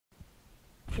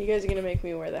You guys are gonna make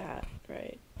me wear the hat,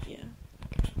 right? Yeah.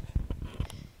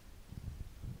 Okay.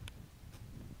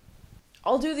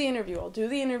 I'll do the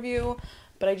interview,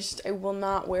 but I will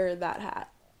not wear that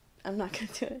hat. I'm not gonna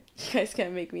do it. You guys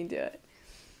can't make me do it.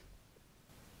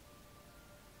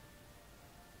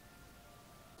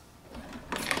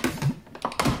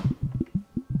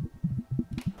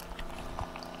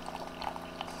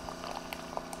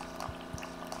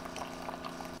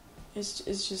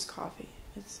 It's just coffee.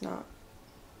 It's not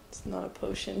a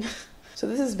potion. So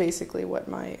this is basically what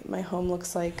my home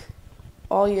looks like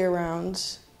all year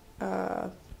round.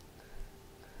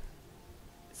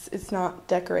 It's not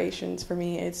decorations for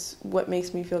me, it's what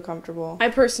makes me feel comfortable. I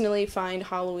personally find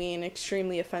Halloween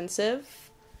extremely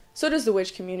offensive. So does the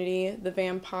witch community, the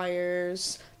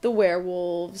vampires, the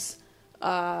werewolves,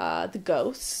 the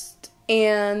ghosts,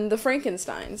 and the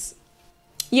Frankensteins.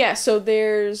 Yeah, so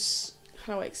there's,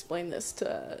 how do I explain this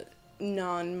to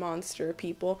non-monster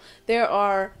people?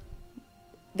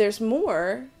 There's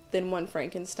more than one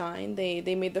Frankenstein.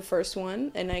 They made the first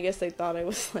one, and I guess they thought it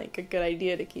was like a good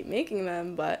idea to keep making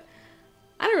them, but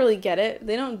I don't really get it.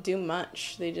 They don't do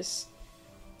much. They just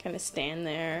kind of stand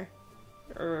there.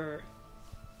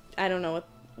 I don't know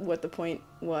what the point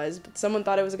was, but someone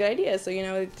thought it was a good idea, so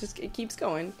it keeps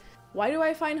going. Why do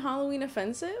I find Halloween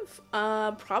offensive?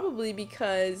 Probably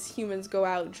because humans go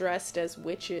out dressed as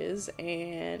witches,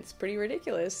 and it's pretty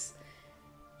ridiculous.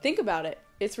 Think about it.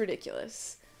 It's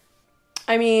ridiculous.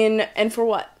 I mean, and for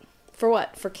what? For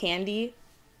what? For candy?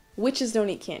 Witches don't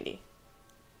eat candy.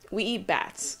 We eat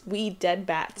bats. We eat dead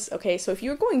bats, okay? So if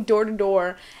you were going door to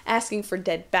door asking for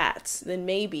dead bats, then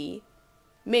maybe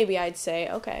I'd say,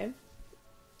 okay,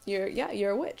 you're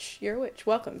a witch. You're a witch.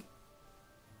 Welcome.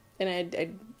 And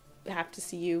I'd have to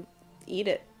see you eat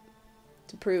it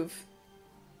to prove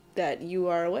that you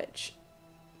are a witch.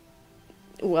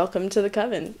 Welcome to the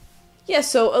coven. Yeah,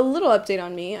 so a little update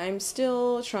on me. I'm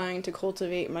still trying to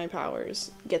cultivate my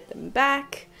powers, get them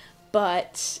back,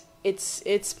 but it's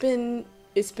been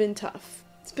tough.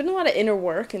 It's been a lot of inner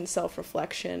work and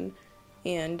self-reflection,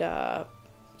 and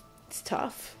it's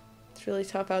tough. It's really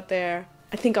tough out there.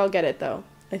 I think I'll get it though.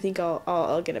 I think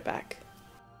I'll get it back.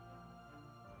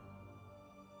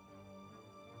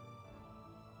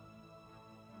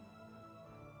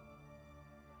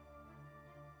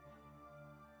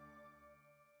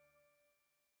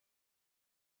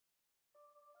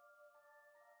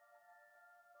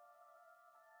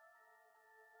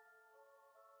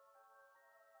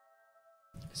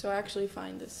 So I actually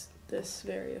find this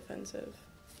very offensive.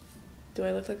 Do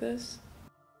I look like this?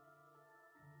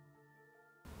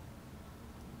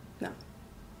 No.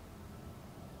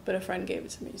 But a friend gave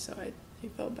it to me, so I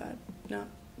felt bad. No,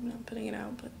 I'm not putting it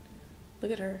out, but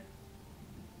look at her.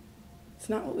 It's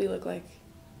not what we look like.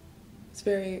 It's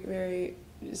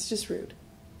it's just rude,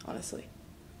 honestly.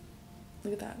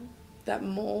 Look at that. That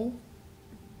mole.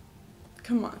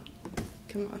 Come on.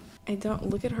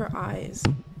 Look at her eyes.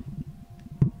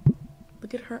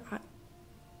 Look at her eye.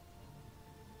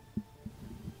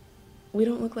 We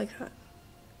don't look like that.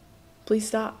 Please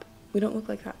stop. We don't look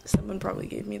like that. Someone probably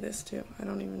gave me this too. I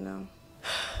don't even know.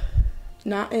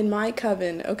 Not in my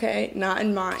coven, okay? Not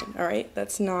in mine, alright?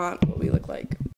 That's not what we look like.